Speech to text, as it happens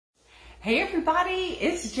Hey everybody,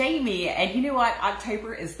 it's Jamie, and you know what?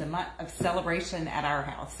 October is the month of celebration at our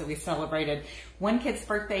house. So we celebrated one kid's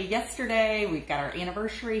birthday yesterday. We've got our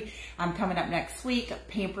anniversary coming up next week.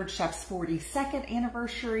 Pampered Chef's 42nd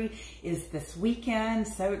anniversary is this weekend.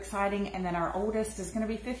 So exciting. And then our oldest is going to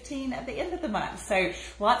be 15 at the end of the month. So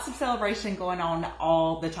lots of celebration going on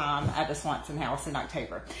all the time at the Swanson house in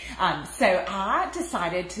October. So I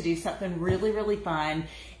decided to do something really fun,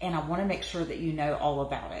 and I want to make sure that you know all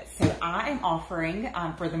about it. So I am offering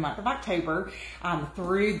for the month of October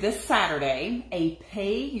through this Saturday a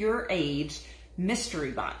Pay Your Age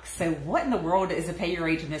mystery box. So what in the world is a Pay Your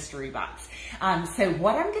Age mystery box? So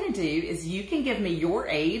what I'm going to do is you can give me your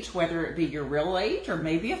age, whether it be your real age or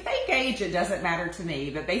maybe a fake age, it doesn't matter to me,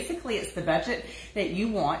 but basically it's the budget that you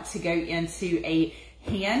want to go into a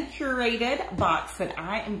hand-curated box that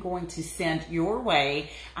I am going to send your way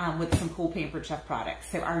with some cool Pampered Chef products.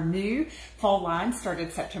 So our new fall line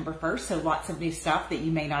started September 1st, so lots of new stuff that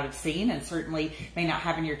you may not have seen and certainly may not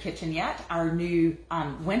have in your kitchen yet. Our new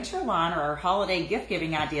winter line, or our holiday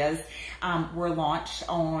gift-giving ideas, were launched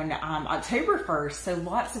on October 1st, so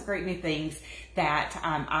lots of great new things that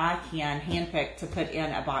I can handpick to put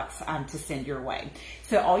in a box to send your way.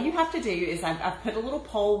 So all you have to do is I've put a little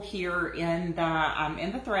poll here in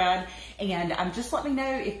the thread, and just let me know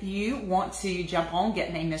if you want to jump on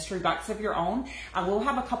getting a mystery box of your own. I will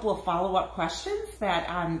have a couple of follow-up questions that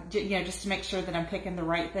just to make sure that I'm picking the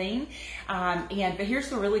right thing. But here's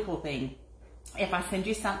the really cool thing. If I send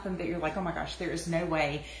you something that you're like, oh my gosh, there is no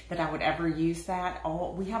way that I would ever use that,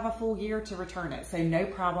 we have a full year to return it. So no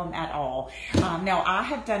problem at all. Now I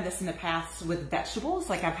have done this in the past with vegetables.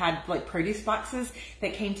 Like I've had like produce boxes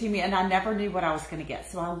that came to me and I never knew what I was going to get.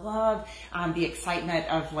 So I love the excitement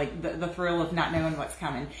of like the thrill of not knowing what's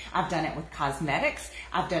coming. I've done it with cosmetics.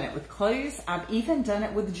 I've done it with clothes. I've even done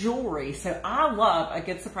it with jewelry. So I love a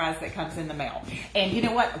good surprise that comes in the mail. And you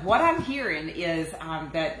know what? What I'm hearing is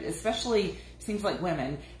that especially seems like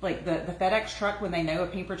women, like the FedEx truck, when they know a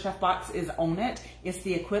Pampered Chef box is on it, it's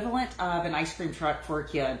the equivalent of an ice cream truck for a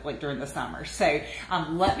kid, like during the summer. So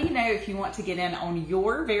let me know if you want to get in on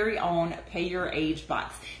your very own Pay Your Age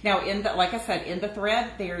box. Now, like I said, in the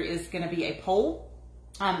thread, there is going to be a poll.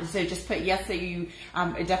 So just put yes that you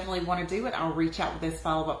definitely want to do it. I'll reach out with those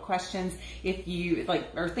follow-up questions. If you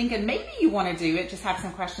are thinking maybe you want to do it, just have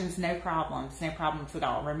some questions, no problems at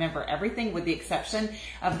all. Remember, everything with the exception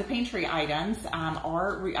of the pantry items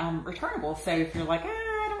are returnable. So if you're like,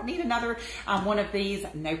 I don't need another one of these,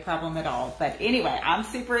 no problem at all. But anyway, I'm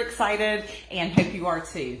super excited and hope you are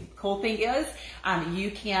too. Cool thing is,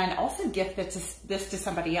 you can also gift this to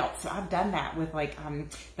somebody else. So I've done that with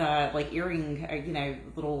the earring,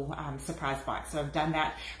 little surprise box. So I've done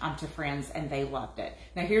that to friends and they loved it.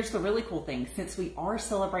 Now here's the really cool thing. Since we are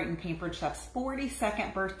celebrating Pampered Chef's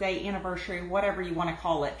 42nd birthday, anniversary, whatever you want to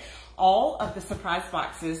call it, all of the surprise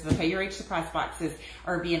boxes, the Pay Your Age surprise boxes,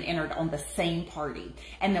 are being entered on the same party.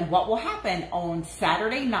 And then what will happen on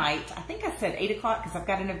Saturday night, I think I said 8 o'clock because I've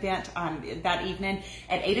got an event that evening.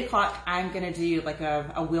 At 8 o'clock, I'm going to do like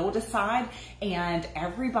a Will Decide, and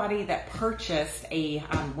everybody that purchased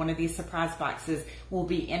one of these surprise boxes will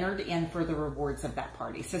be entered in for the rewards of that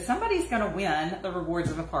party. So somebody's going to win the rewards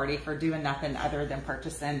of a party for doing nothing other than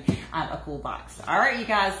purchasing a cool box. All right, you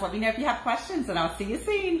guys, let me know if you have questions, and I'll see you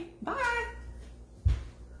soon. Bye.